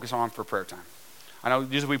I want to focus on for prayer time. I know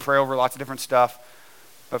usually we pray over lots of different stuff,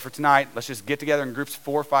 but for tonight, let's just get together in groups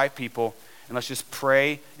 4 or 5 people, and let's just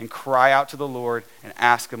pray and cry out to the Lord and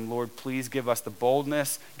ask him, Lord, please give us the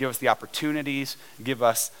boldness, give us the opportunities, give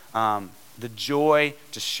us the joy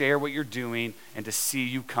to share what you're doing and to see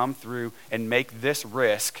you come through and make this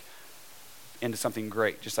risk into something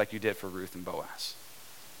great, just like you did for Ruth and Boaz.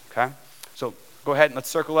 Okay? So go ahead and let's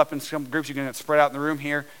circle up in some groups. You can spread out in the room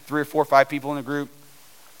here, 3 or 4 or 5 people in the group.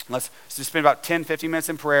 Let's just spend about 10, 15 minutes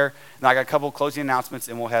in prayer, and I got a couple closing announcements,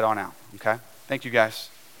 and we'll head on out. Okay? Thank you, guys.